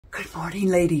Good morning,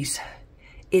 ladies.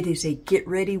 It is a get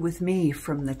ready with me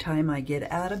from the time I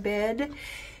get out of bed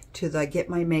to I get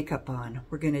my makeup on.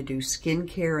 We're going to do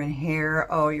skincare and hair.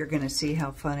 Oh, you're going to see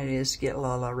how fun it is to get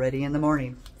Lala ready in the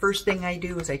morning. First thing I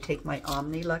do is I take my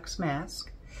Omnilux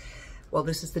mask. Well,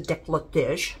 this is the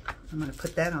décolletage. I'm going to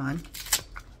put that on.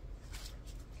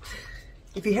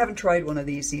 If you haven't tried one of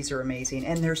these are amazing.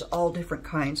 And there's all different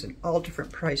kinds and all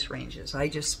different price ranges. I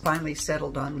just finally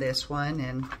settled on this one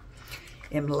and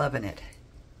am loving it.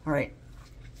 All right,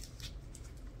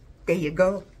 there you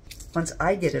go. Once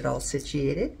I get it all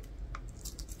situated,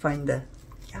 find the,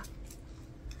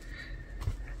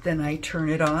 then I turn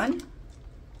it on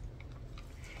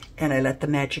and I let the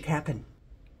magic happen.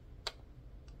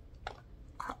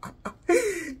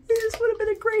 This would have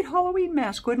been a great Halloween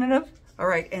mask, wouldn't it have? All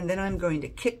right, and then I'm going to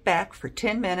kick back for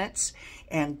 10 minutes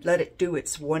and let it do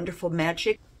its wonderful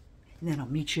magic. And then I'll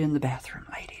meet you in the bathroom,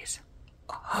 ladies.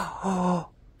 Oh,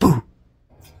 boom.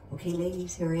 Okay,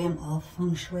 ladies, here I am all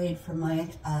feng shuied for my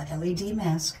LED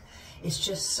mask. It's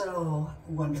just so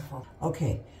wonderful.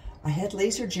 Okay, I had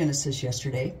laser Genesis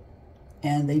yesterday,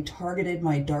 and they targeted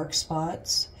my dark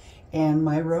spots and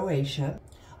my rosacea.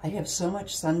 I have so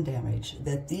much sun damage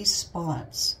that these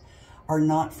spots are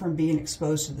not from being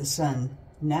exposed to the sun.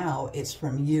 Now it's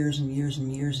from years and years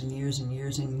and years and years and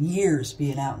years and years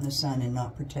being out in the sun and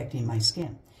not protecting my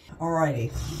skin.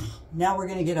 Alrighty, now we're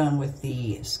going to get on with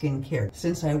the skincare.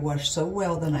 Since I washed so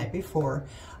well the night before,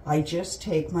 I just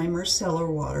take my micellar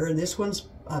water, and this one's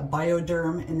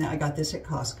Bioderm, and I got this at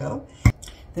Costco.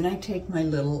 Then I take my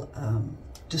little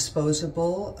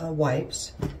disposable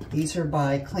wipes. These are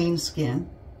by Clean Skin,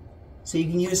 so you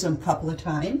can use them a couple of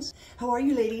times. How are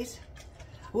you, ladies?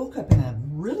 I woke up in a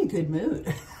really good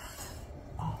mood.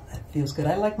 Oh, that feels good.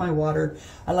 I like my water.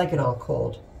 I like it all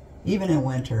cold, even in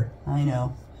winter. I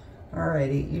know.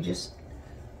 Alrighty,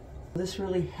 this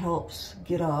really helps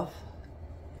get off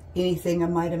anything I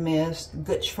might have missed,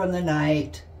 gooch from the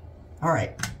night. All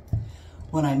right,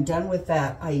 when I'm done with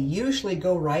that, I usually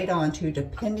go right on to,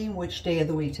 depending which day of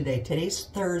the week today. Today's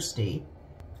Thursday.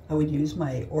 I would use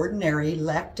my ordinary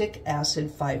lactic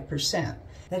acid 5%.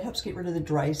 That helps get rid of the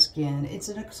dry skin. It's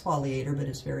an exfoliator, but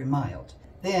it's very mild.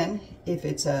 Then, if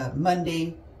it's a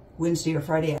Monday, Wednesday, or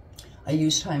Friday, I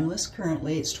use Timeless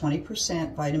currently. It's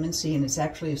 20% vitamin C, and it's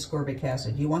actually ascorbic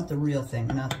acid. You want the real thing,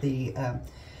 not the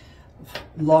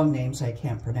long names I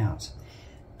can't pronounce.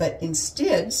 But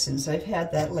instead, since I've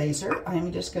had that laser,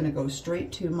 I'm just going to go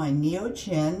straight to my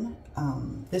Neogen.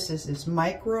 This is this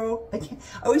micro, I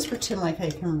always pretend like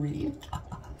I can read.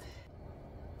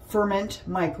 Ferment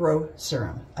Micro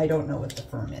Serum. I don't know what the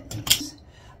ferment means,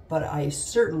 but I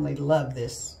certainly love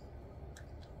this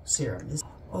serum.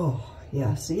 Oh,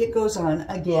 yeah, see, it goes on,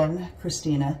 again,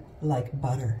 Christina, like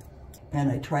butter. And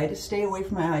I try to stay away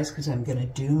from my eyes because I'm going to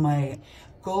do my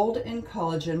Gold and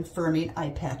Collagen Firming Eye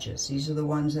Patches. These are the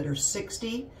ones that are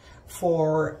 60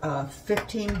 for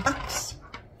 15 bucks.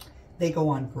 They go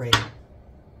on great.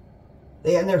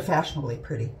 And they're fashionably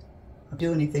pretty. I'll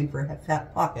do anything for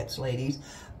fat pockets, ladies.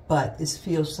 But this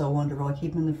feels so wonderful. I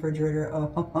keep them in the refrigerator.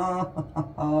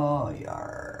 Oh,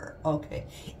 yar. Okay.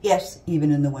 Yes,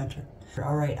 even in the winter.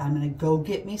 All right, I'm going to go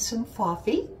get me some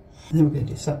coffee, and then we're going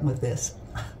to do something with this.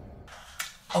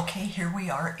 Okay, here we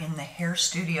are in the hair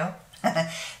studio.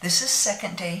 This is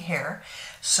second day hair,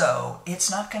 so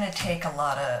it's not going to take a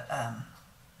lot of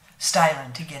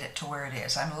styling to get it to where it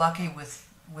is. I'm lucky with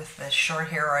the short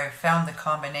hair. I found the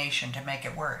combination to make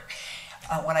it work.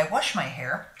 When I wash my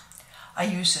hair, I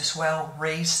use this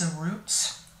raise the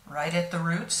roots, right at the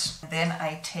roots. Then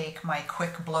I take my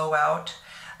quick blowout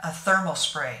thermal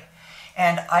spray.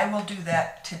 And I will do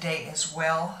that today as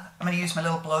well. I'm going to use my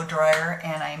little blow dryer,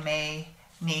 and I may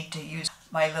need to use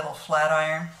my little flat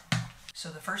iron. So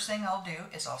the first thing I'll do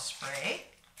is I'll spray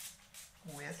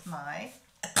with my,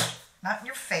 not in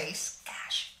your face,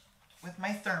 gosh, with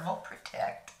my Thermal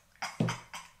Protect. And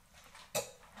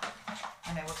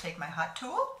I will take my hot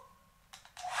tool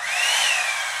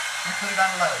and put it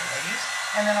on low, ladies.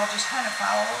 And then I'll just kind of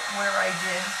follow where I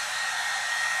did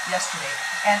yesterday.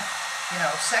 And you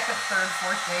know, second, third,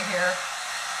 fourth day hair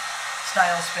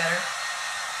styles better.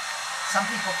 Some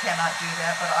people cannot do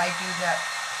that, but I do that.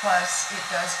 Plus, it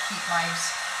does keep my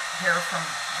hair from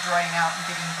drying out and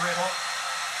getting brittle.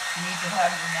 You need to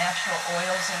have your natural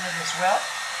oils in it as well.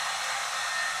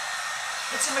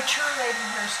 It's a mature lady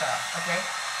hairstyle, okay?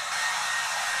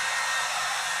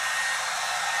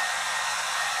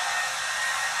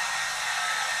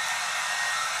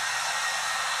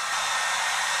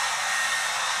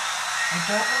 You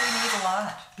don't really need a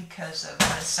lot because of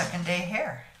the second day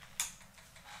hair.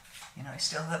 You know, I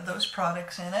still have those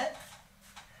products in it.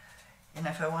 And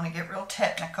if I want to get real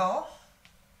technical,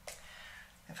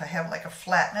 if I have like a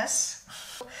flatness,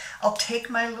 I'll take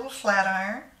my little flat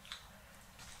iron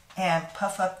and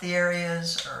puff up the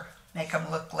areas or make them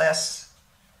look less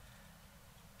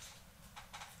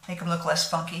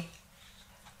funky.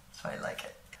 So I like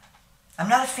it. I'm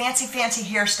not a fancy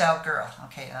hairstyle girl.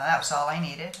 Okay, now that was all I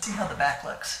needed. See how the back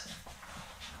looks.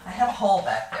 I have a hole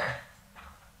back there.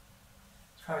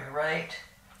 It's probably right.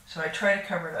 So I try to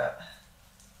cover it up.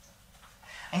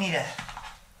 I need a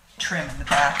trim in the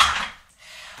back.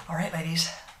 All right, ladies,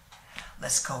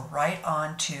 let's go right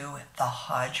on to the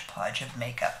hodgepodge of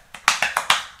makeup.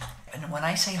 And when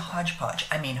I say hodgepodge,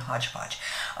 I mean hodgepodge.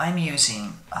 I'm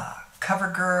using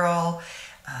CoverGirl,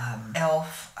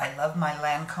 e.l.f. I love my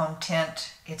LANCOME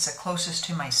tint. It's the closest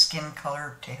to my skin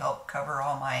color to help cover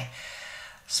all my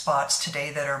spots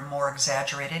today that are more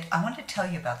exaggerated. I want to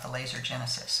tell you about the laser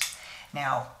Genesis.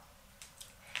 Now,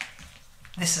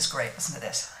 this is great. Listen to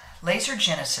this. Laser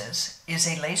Genesis is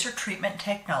a laser treatment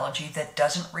technology that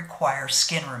doesn't require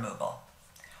skin removal.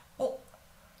 Well,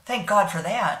 thank God for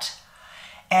that.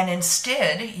 And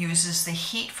instead uses the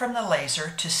heat from the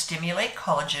laser to stimulate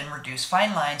collagen, reduce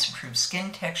fine lines, improve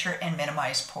skin texture, and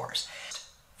minimize pores.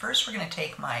 First, we're going to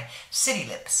take my City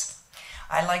Lips.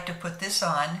 I like to put this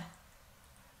on.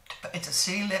 It's a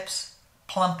City Lips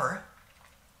plumper.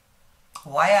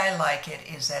 Why I like it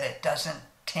is that it doesn't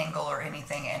tingle or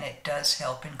anything, and it does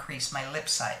help increase my lip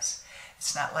size.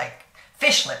 It's not like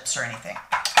fish lips or anything.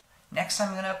 Next,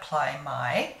 I'm going to apply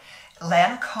my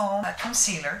LANCOME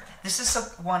concealer. This is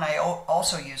the one I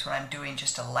also use when I'm doing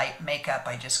just a light makeup.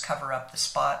 I just cover up the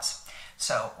spots.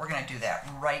 So we're going to do that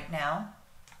right now.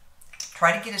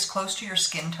 Try to get as close to your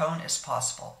skin tone as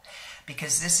possible,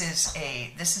 because this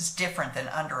is different than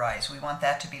under eyes. We want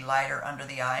that to be lighter under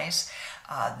the eyes.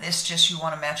 This just, you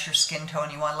want to match your skin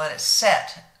tone. You want to let it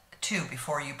set too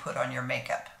before you put on your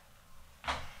makeup,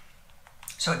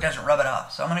 so it doesn't rub it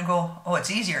off. So I'm going to go, oh,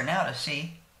 it's easier now to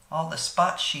see all the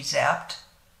spots she zapped.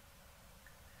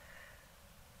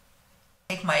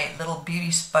 Take my little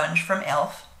beauty sponge from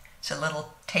e.l.f. It's a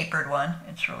little tapered one.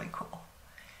 It's really cool.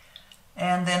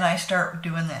 And then I start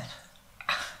doing this.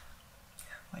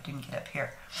 I didn't get up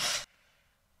here.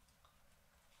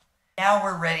 Now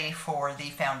we're ready for the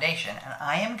foundation, and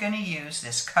I am going to use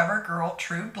this CoverGirl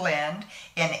True Blend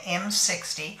in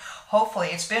M60. Hopefully,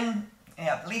 it's been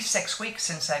at least 6 weeks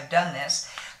since I've done this,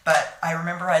 but I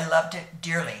remember I loved it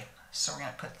dearly. So we're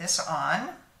going to put this on.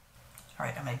 All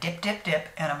right, I'm going to dip, dip, dip,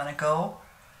 and I'm going to go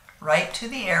right to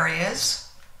the areas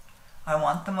I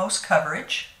want the most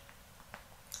coverage.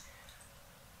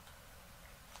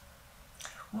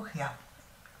 Oh yeah.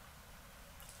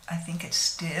 I think it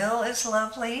still is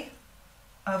lovely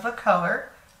of a color.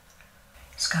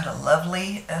 It's got a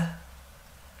lovely,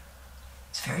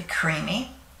 it's very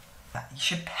creamy. You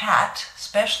should pat,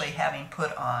 especially having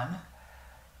put on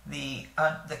the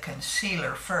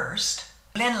concealer first.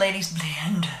 Blend, ladies,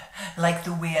 blend like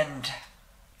the wind.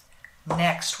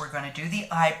 Next, we're going to do the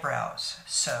eyebrows.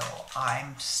 So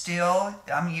I'm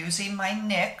using my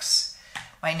NYX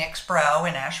brow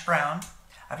in ash brown.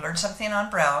 I've learned something on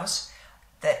brows,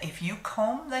 that if you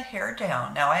comb the hair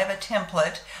down, now I have a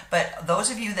template, but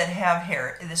those of you that have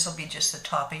hair, this will be just the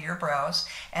top of your brows,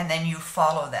 and then you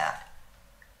follow that.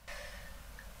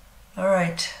 All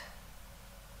right,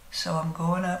 so I'm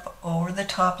going up over the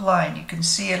top line. You can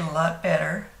see it a lot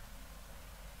better.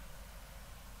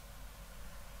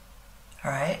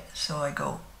 All right, so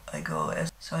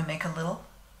so I make a little,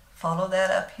 follow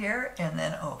that up here and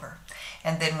then over.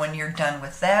 And then when you're done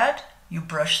with that, you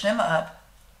brush them up.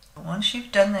 Once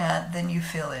you've done that, then you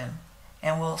fill in,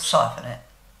 and we'll soften it.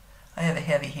 I have a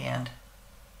heavy hand.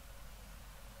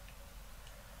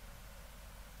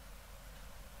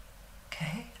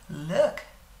 Okay, look.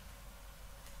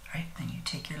 All right, then you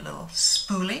take your little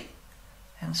spoolie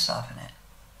and soften it.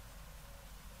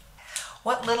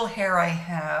 What little hair I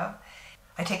have,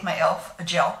 I take my e.l.f.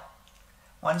 gel.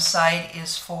 One side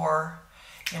is for,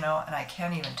 and I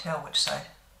can't even tell which side.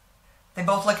 They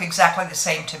both look exactly the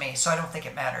same to me, so I don't think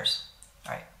it matters.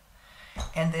 All right.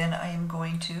 And then I am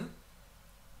going to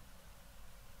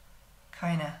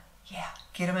kind of,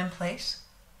 get them in place.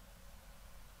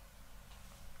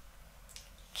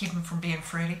 Keep them from being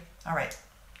fruity. All right.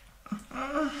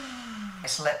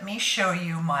 So let me show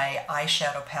you my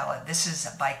eyeshadow palette. This is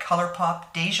by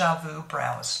ColourPop Deja Vu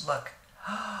Brows. Look.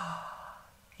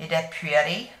 Isn't that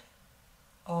pretty?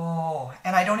 Oh,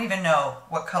 and I don't even know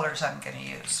what colors I'm going to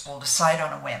use. We'll decide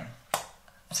on a whim.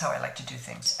 That's how I like to do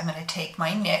things. I'm going to take my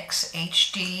NYX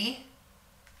HD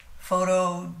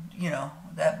Photo,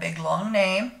 that big long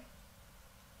name.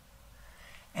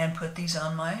 and put these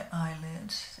on my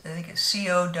eyelids. I think it's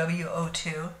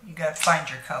COWO2. You got to find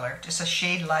your color. Just a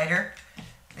shade lighter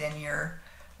than your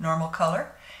normal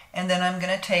color. And then I'm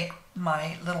going to take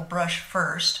my little brush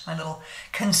first, my little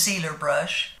concealer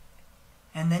brush,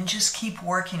 and then just keep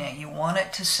working it. You want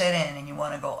it to set in, and you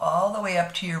want to go all the way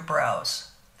up to your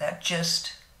brows. That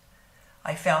just,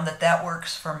 I found that that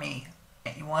works for me.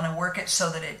 You want to work it so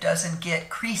that it doesn't get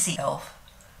creasy. Elf,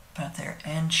 out there,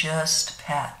 and just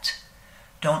pat.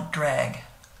 Don't drag.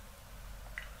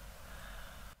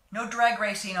 No drag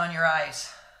racing on your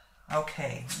eyes.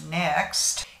 Okay,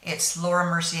 next, it's Laura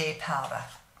Mercier powder.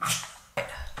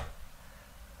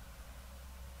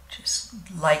 Just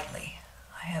lightly.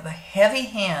 I have a heavy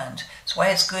hand. That's why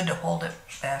it's good to hold it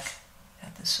back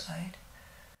at the side.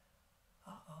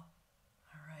 Uh-oh.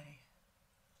 Alrighty.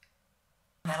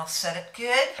 That'll set it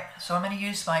good. So I'm going to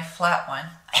use my flat one.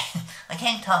 I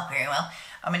can't talk very well.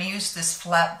 I'm going to use this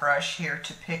flat brush here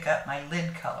to pick up my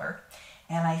lid color.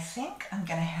 And I think I'm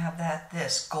going to have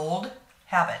this gold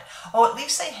habit. Oh, at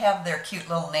least they have their cute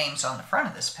little names on the front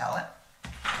of this palette.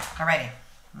 Alrighty.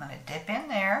 I'm going to dip in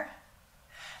there.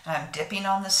 And I'm dipping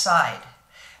on the side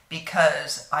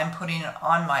because I'm putting it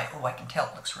on my, oh, I can tell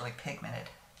it looks really pigmented.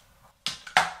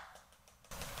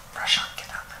 Brush on, get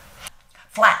up.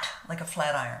 Flat, like a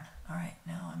flat iron. All right,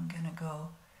 now I'm going to go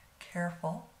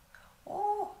careful.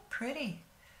 Oh, pretty.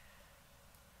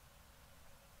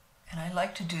 And I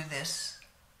like to do this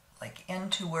like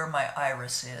into where my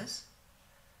iris is.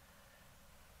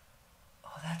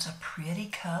 Oh, that's a pretty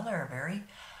color, very,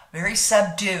 very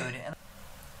subdued.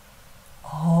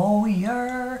 Oh,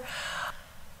 you're...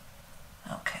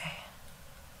 Okay.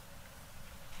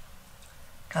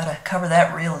 Gotta cover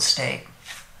that real estate.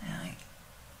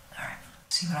 Alright,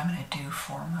 see what I'm gonna do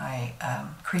for my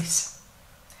crease.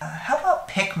 How about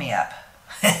pick me up?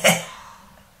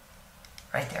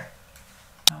 Right there.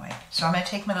 Oh wait. So I'm gonna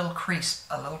take my little crease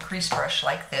brush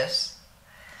like this,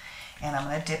 and I'm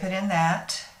gonna dip it in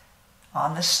that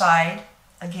on the side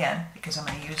again, because I'm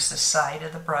gonna use the side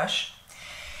of the brush.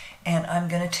 And I'm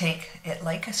going to take it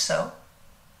like so,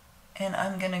 and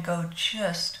I'm going to go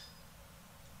just,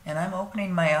 and I'm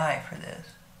opening my eye for this.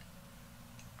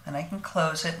 And I can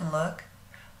close it and look.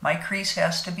 My crease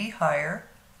has to be higher.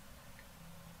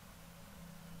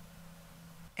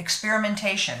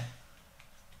 Experimentation.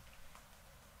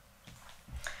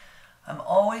 I'm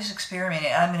always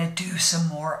experimenting. I'm going to do some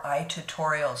more eye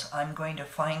tutorials. I'm going to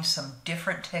find some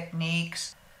different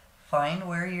techniques. Find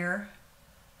where your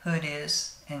hood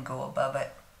is and go above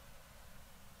it.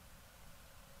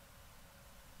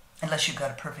 Unless you've got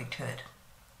a perfect hood.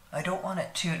 I don't want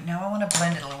it to, now I want to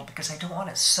blend it a little because I don't want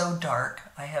it so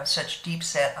dark. I have such deep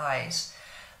set eyes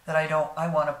that I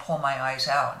want to pull my eyes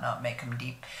out, not make them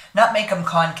deep, not make them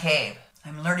concave.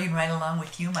 I'm learning right along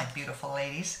with you, my beautiful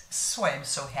ladies. This is why I'm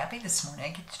so happy this morning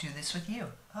I get to do this with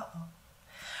you. Uh-oh. All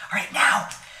right, now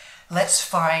let's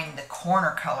find the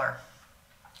corner color.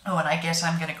 Oh, and I guess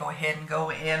I'm going to go ahead and go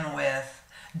in with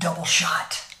Double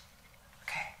Shot.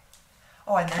 Okay.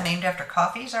 Oh, and they're named after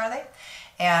coffees, are they?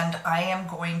 And I am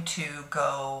going to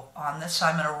go on this.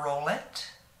 I'm going to roll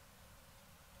it.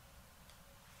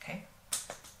 Okay.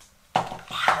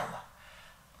 Wow.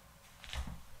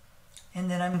 And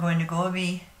then I'm going to go a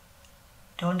V.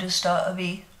 Don't just start a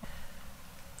V.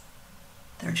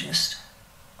 They're just,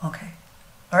 okay.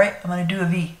 All right, I'm going to do a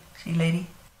V. See, lady?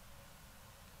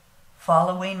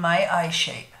 Following my eye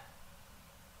shape.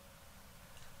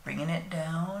 Bringing it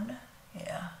down.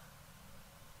 Yeah.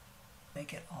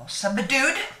 Make it all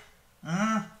subdued.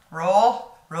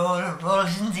 Roll, roll, roll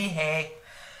in the hay.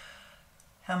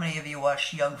 How many of you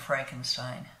watched Young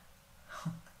Frankenstein?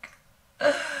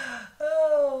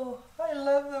 Oh, I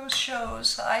love those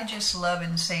shows. I just love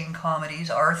insane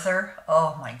comedies. Arthur,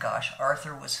 oh my gosh,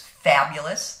 Arthur was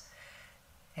fabulous.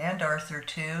 And Arthur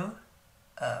too.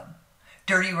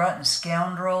 Dirty Rotten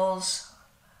Scoundrels.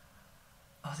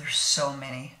 Oh, there's so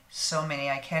many. So many.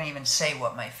 I can't even say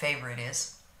what my favorite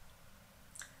is.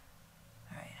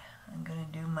 Alright, I'm going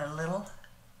to do my little...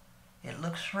 It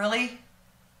looks really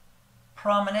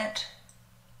prominent.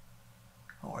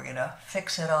 But we're going to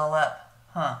fix it all up.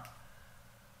 Huh.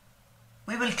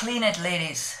 We will clean it,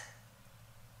 ladies.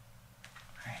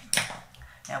 Alright.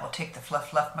 Now we'll take the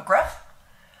Fluff Fluff McGruff.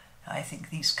 I think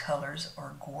these colors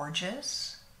are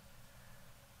gorgeous.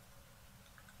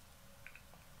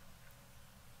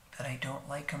 But I don't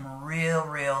like them real.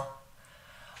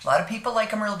 A lot of people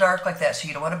like them real dark like that, so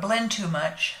you don't want to blend too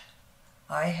much.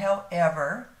 I,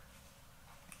 however,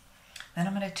 then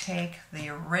I'm going to take the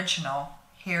original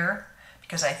here,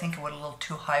 because I think it went a little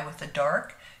too high with the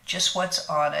dark. Just what's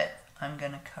on it, I'm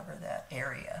going to cover that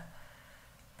area.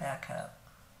 Back up.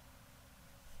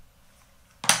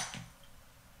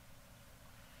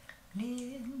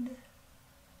 Yeah,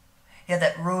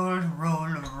 that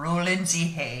rollin'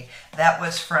 Hay. That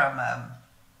was from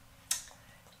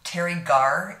Terry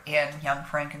Garr in Young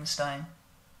Frankenstein.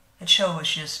 That show was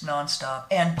just nonstop.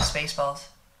 And Spaceballs.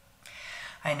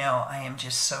 I know, I am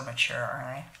just so mature, aren't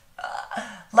I?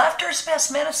 Laughter's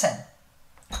best medicine.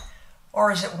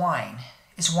 Or is it wine?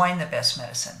 Is wine the best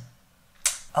medicine?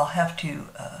 I'll have to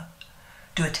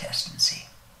do a test and see.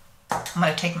 I'm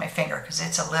going to take my finger because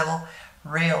it's a little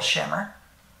real shimmer.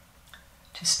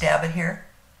 Just dab it here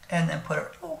and then put it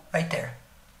right there.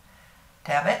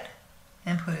 Dab it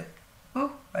and put it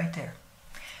right there.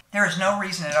 There is no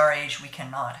reason at our age we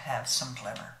cannot have some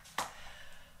glimmer.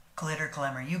 Glitter,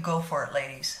 glimmer. You go for it,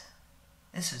 ladies.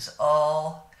 This is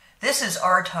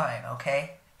our time,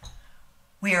 okay?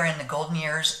 We are in the golden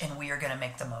years and we are going to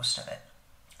make the most of it.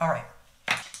 All right.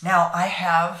 Now I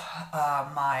have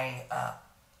my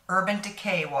Urban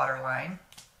Decay waterline.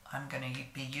 I'm going to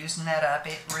be using that up.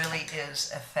 It really is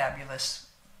a fabulous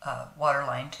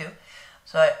waterline too.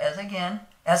 So as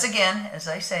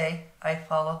I say, I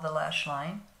follow the lash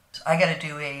line. So I got to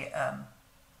do a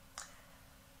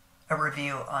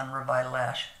review on Revital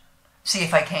Lash. See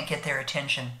if I can't get their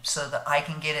attention so that I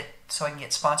can get it, so I can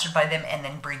get sponsored by them and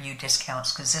then bring you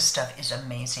discounts because this stuff is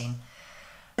amazing.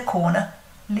 The corner,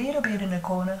 little bit in the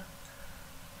corner,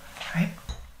 right?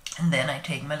 And then I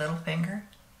take my little finger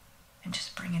and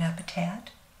just bring it up a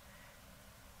tad.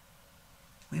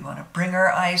 We want to bring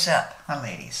our eyes up, huh,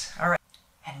 ladies? All right.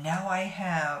 And now I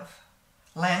have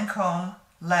LANCOME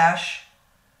Lash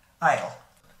Idol.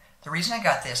 The reason I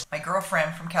got this, my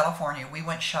girlfriend from California, we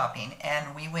went shopping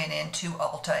and we went into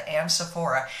ULTA and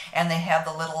Sephora, and they have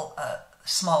the little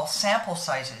small sample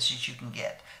sizes that you can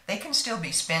get. They can still be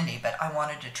spendy, but I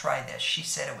wanted to try this. She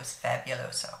said it was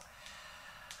fabuloso.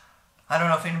 I don't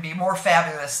know if it would be more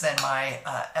fabulous than my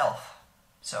e.l.f.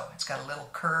 So it's got a little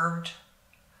curved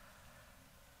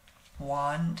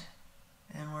wand,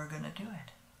 and we're going to do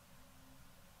it.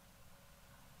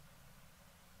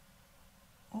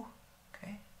 Ooh,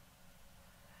 okay.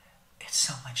 It's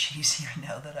so much easier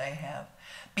now that I have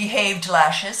behaved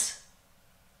lashes.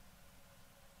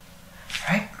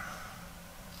 Right?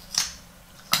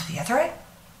 Go the other way.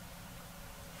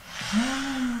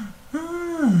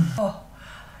 Oh,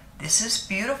 this is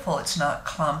beautiful. It's not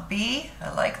clumpy. I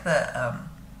like the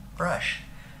brush.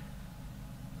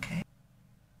 Okay.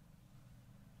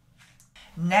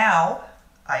 Now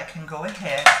I can go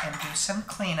ahead and do some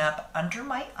cleanup under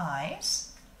my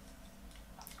eyes.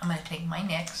 I'm going to take my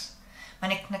NYX,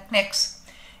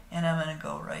 and I'm going to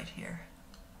go right here.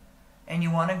 And you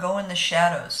want to go in the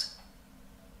shadows.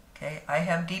 Okay, I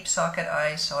have deep socket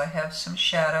eyes, so I have some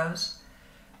shadows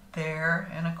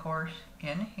there, and of course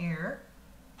in here.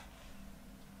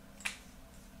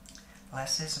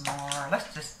 Less is more,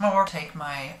 less is more. Take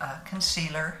my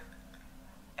concealer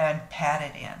and pat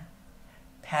it in.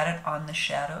 Pat it on the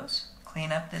shadows.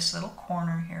 Clean up this little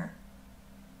corner here.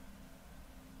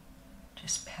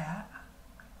 Just pat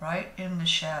right in the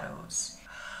shadows.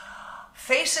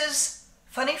 Faces,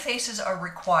 funny faces are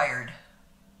required.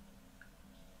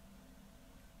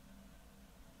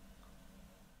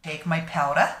 Take my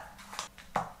powder,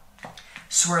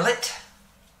 swirl it,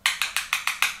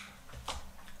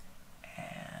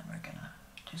 and we're gonna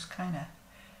just kind of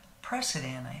press it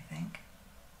in, I think.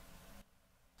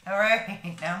 All right,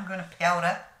 now I'm gonna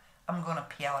powder. I'm gonna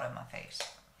powder my face.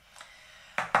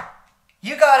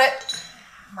 You got it.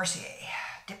 Mercier.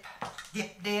 Dip,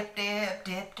 dip, dip, dip,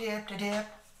 dip, dip, dip, dip.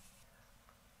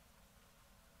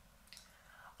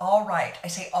 All right. I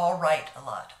say all right a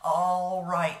lot. All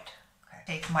right. Okay.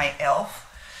 Take my e.l.f.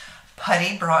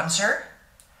 Putty bronzer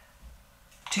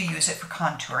to use it for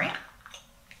contouring.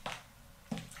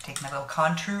 Take my little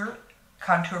contour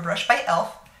brush by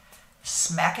e.l.f.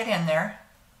 Smack it in there,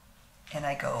 and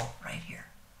I go right here.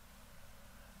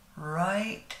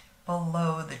 Right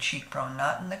below the cheekbone,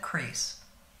 not in the crease.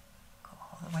 Go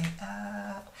all the way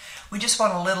up. We just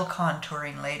want a little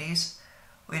contouring, ladies.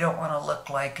 We don't want to look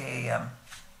like a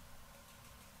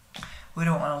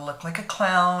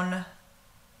clown.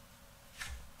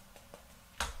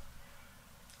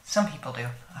 Some people do.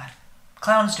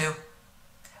 Clowns do.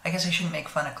 I guess I shouldn't make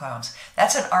fun of clowns.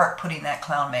 That's an art, putting that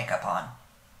clown makeup on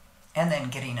and then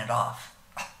getting it off.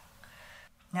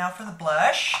 Now for the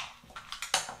blush.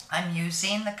 I'm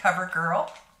using the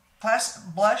CoverGirl Plus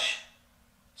Blush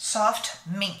Soft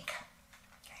Mink.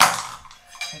 Okay.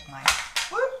 Take my,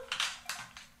 whoop,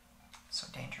 so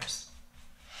dangerous.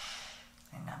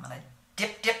 And I'm gonna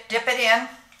dip it in.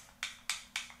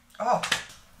 Oh,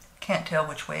 can't tell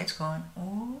which way it's going.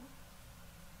 Ooh.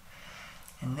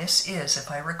 And this is, if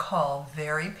I recall,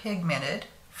 very pigmented.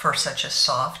 for such a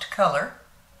soft color.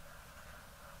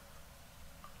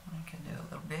 I can do a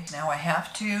little bit. Now I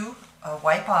have to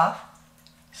wipe off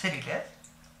city lip.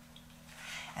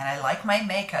 And I like my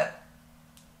makeup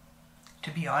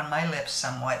to be on my lips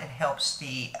somewhat. It helps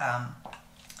the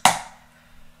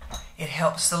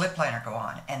lip liner go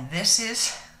on. And this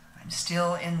is, I'm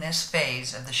still in this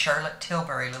phase of the Charlotte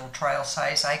Tilbury little trial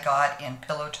size I got in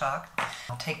Pillow Talk.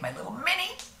 I'll take my little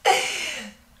mini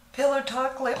Pillow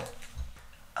Talk lip,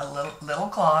 a little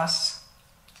gloss,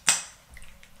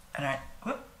 and I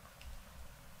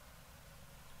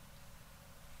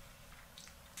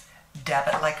dab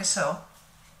it like so.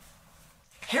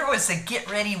 Here was the Get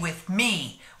Ready With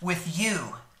Me, with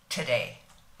you today.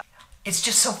 It's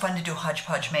just so fun to do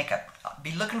hodgepodge makeup. I'll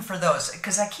be looking for those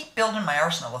because I keep building my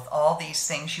arsenal with all these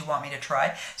things you want me to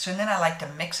try. So then I like to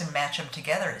mix and match them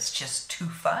together. It's just too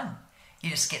fun. You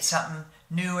just get something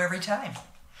new every time.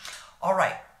 All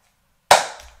right.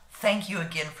 Thank you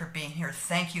again for being here.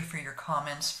 Thank you for your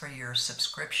comments, for your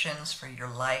subscriptions, for your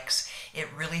likes. It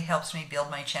really helps me build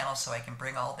my channel so I can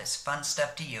bring all this fun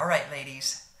stuff to you. All right,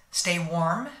 ladies, stay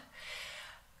warm.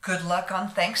 Good luck on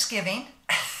Thanksgiving.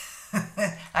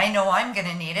 I know I'm going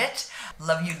to need it.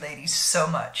 Love you ladies so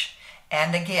much.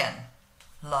 And again,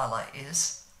 Lala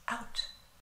is out.